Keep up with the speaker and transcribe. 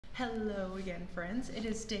Hello again, friends. It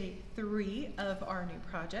is day 3 of our new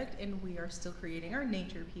project and we are still creating our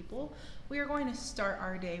nature people. We are going to start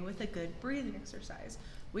our day with a good breathing exercise.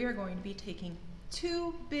 We are going to be taking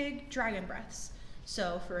 2 big dragon breaths.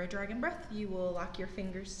 So for a dragon breath, you will lock your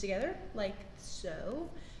fingers together like so.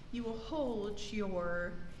 You will hold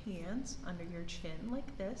your hands under your chin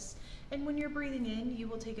like this. And when you're breathing in, you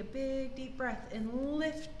will take a big deep breath and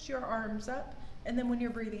lift your arms up. And then when you're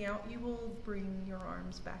breathing out, you will bring your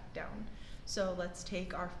arms back down. So let's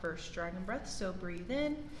take our first dragon breath. So breathe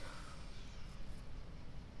in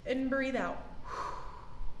and breathe out.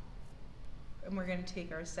 And we're going to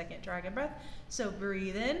take our second dragon breath. So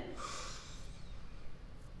breathe in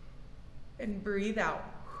and breathe out.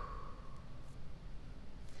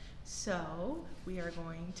 So we are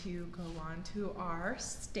going to go on to our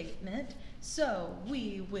statement. So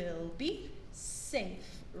we will be safe,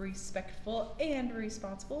 respectful, and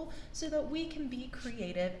responsible so that we can be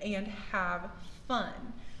creative and have fun.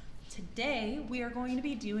 Today, we are going to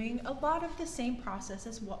be doing a lot of the same process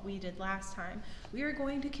as what we did last time. We are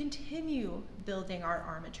going to continue building our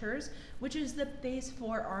armatures, which is the base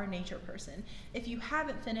for our nature person. If you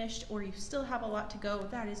haven't finished or you still have a lot to go,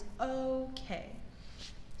 that is okay.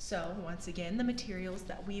 So once again, the materials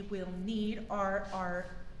that we will need are our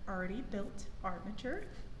already built armature.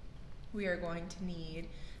 We are going to need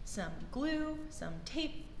some glue, some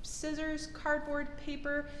tape, scissors, cardboard,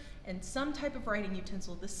 paper, and some type of writing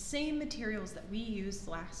utensil, the same materials that we used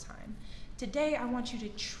last time. Today, I want you to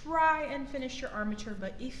try and finish your armature,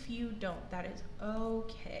 but if you don't, that is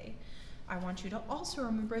okay. I want you to also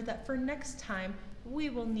remember that for next time, we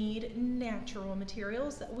will need natural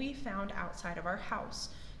materials that we found outside of our house.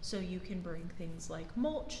 So you can bring things like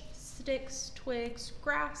mulch, sticks, twigs,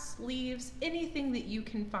 grass, leaves, anything that you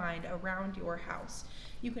can find around your house.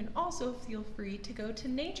 You can also feel free to go to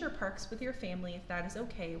nature parks with your family if that is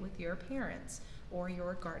okay with your parents or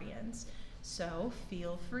your guardians. So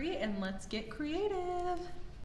feel free and let's get creative.